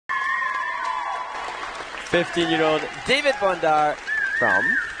15-year-old David BODNAR from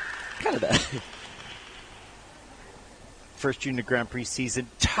Canada. First junior Grand Prix season,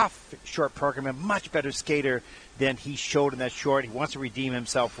 tough short program, a much better skater than he showed in that short. He wants to redeem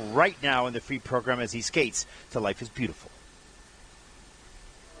himself right now in the free program as he skates to Life is Beautiful.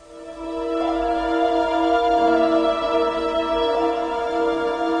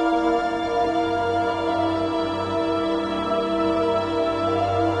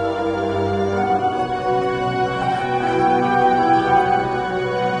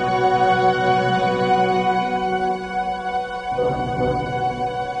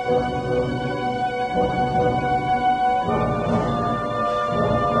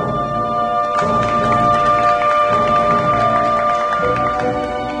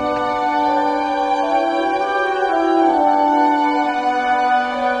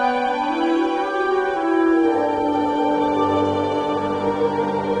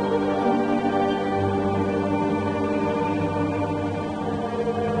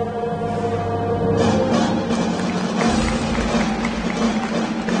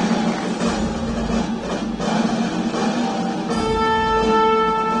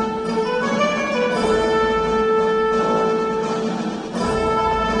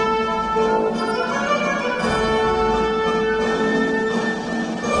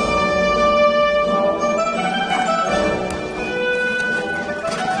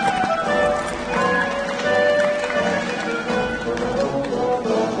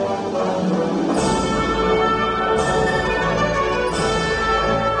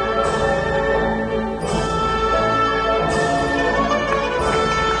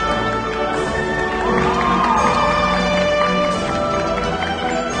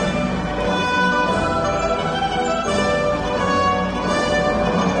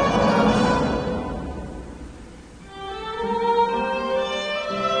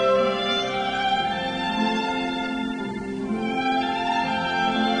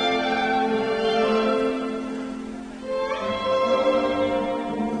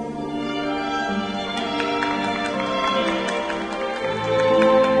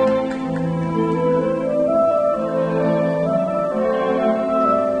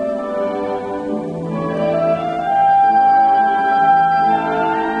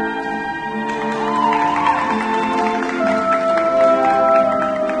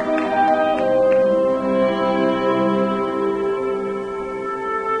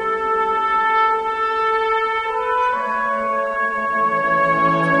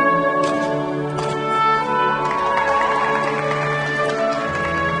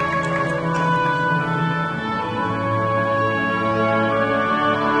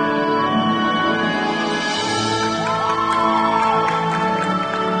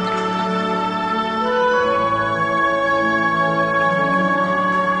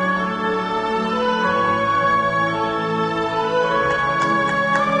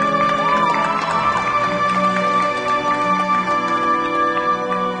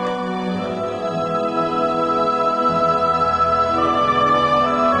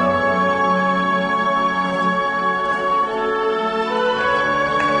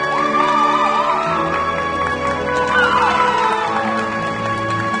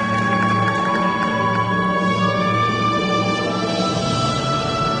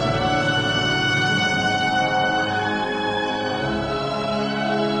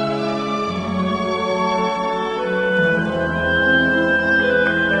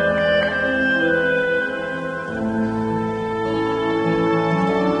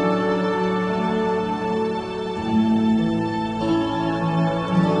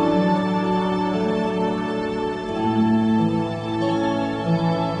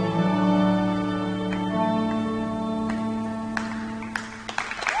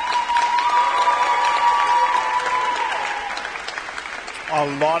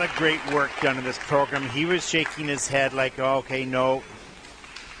 A lot of great work done in this program. He was shaking his head like, oh, okay, no.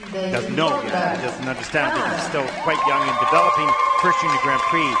 Doesn't know yet. He doesn't understand because he's still quite young and developing first junior Grand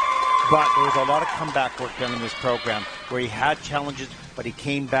Prix. But there was a lot of comeback work done in this program where he had challenges, but he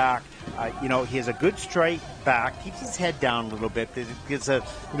came back. He has a good straight back, keeps his head down a little bit. Gives a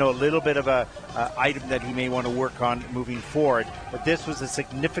little bit of a item that he may want to work on moving forward. But this was a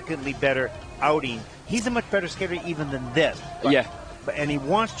significantly better outing. He's a much better skater even than this. And he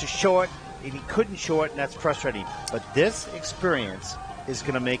wants to show it, and he couldn't show it, and that's frustrating. But this experience is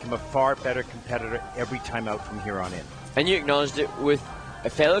going to make him a far better competitor every time out from here on in. And you acknowledged it with a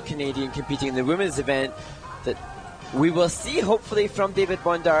fellow Canadian competing in the women's event that we will see, hopefully, from David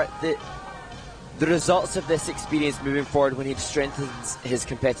BODNAR the results of this experience moving forward when he strengthens his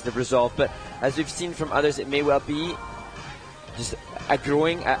competitive resolve. But as we've seen from others, it may well be just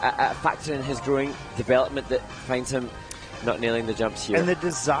a factor in his growing development that finds him not nailing the jumps here. And the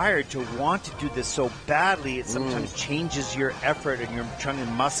desire to want to do this so badly, it sometimes changes your effort and your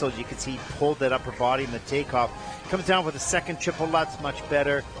trunnion muscles. You can see he pulled that upper body in the takeoff. Comes down with a second triple Lutz, much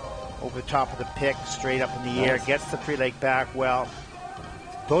better. Over the top of the pick, straight up in the air, gets the free leg back well.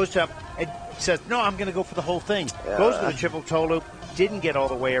 Goes up and says, no, I'm going to go for the whole thing. Goes for the triple toe loop. Didn't get all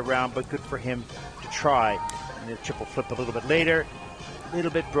the way around, but good for him to try. And the triple flip a little bit later. A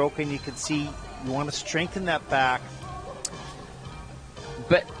little bit broken. You can see you want to strengthen that back.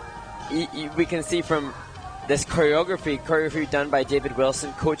 But we can see from this choreography done by David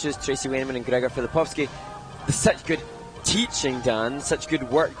Wilson, coaches Tracy Wayneman and Gregor Filipovsky, such good teaching done, such good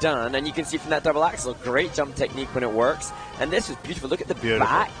work done, and you can see from that double axel, great jump technique when it works, and this was beautiful. Look at the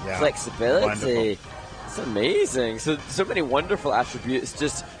back flexibility. Wonderful. It's amazing. So many wonderful attributes.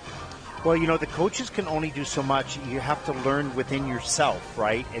 Just well, you know, the coaches can only do so much. You have to learn within yourself,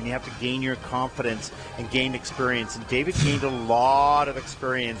 right? And you have to gain your confidence and gain experience. And David gained a lot of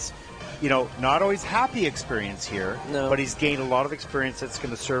experience. You know, not always happy experience here, but he's gained a lot of experience that's going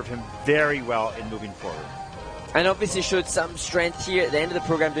to serve him very well in moving forward. And obviously showed some strength here at the end of the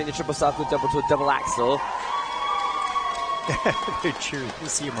program doing the triple salto, double toe, double axel. They're cheering. You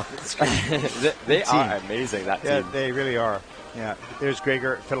see them on the screen. they are amazing, that team. Yeah, they really are. Yeah, there's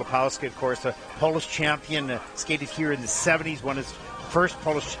Gregor Filipowski, of course, a Polish champion, skated here in the 70s, won his first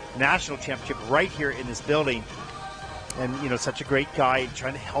Polish national championship right here in this building. And, you know, such a great guy,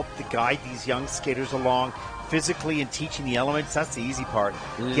 trying to help to guide these young skaters along physically and teaching the elements. That's the easy part.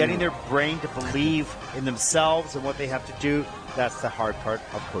 Getting their brain to believe in themselves and what they have to do, that's the hard part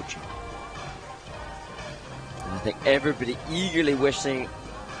of coaching. And I think everybody eagerly wishing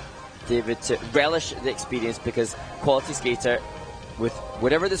David to relish the experience, because quality skater with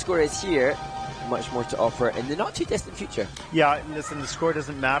whatever the score is here, much more to offer in the not too distant future. Yeah, listen, the score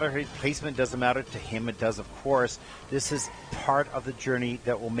doesn't matter. His placement doesn't matter. To him it does, of course. This is part of the journey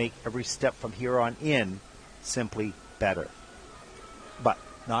that will make every step from here on in simply better. But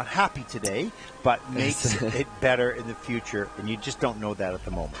not happy today, but makes it better in the future, and you just don't know that at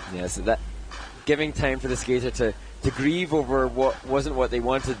the moment. Yeah, so that giving time for the skater to grieve over what wasn't what they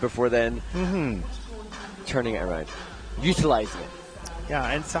wanted before then, turning it around, utilizing it.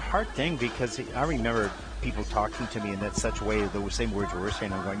 Yeah, and it's a hard thing, because I remember people talking to me in that such a way, the same words we're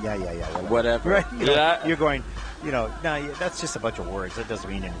saying. I'm going, yeah, whatever. Right? You're going, no, that's just a bunch of words. That doesn't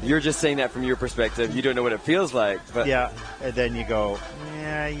mean anything. You're just saying that from your perspective. You don't know what it feels like. But yeah, and then you go,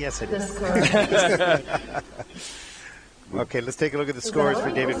 yeah, yes, it is. Okay, let's take a look at the scores for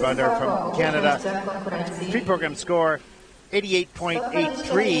David BODNAR from Canada. Pre-program score,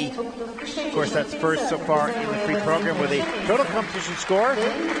 88.83. Of course, that's first so far in the free program, with a total competition score of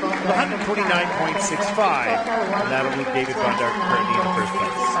 129.65. And that'll leave David BODNAR currently in the first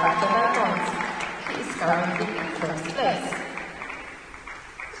place.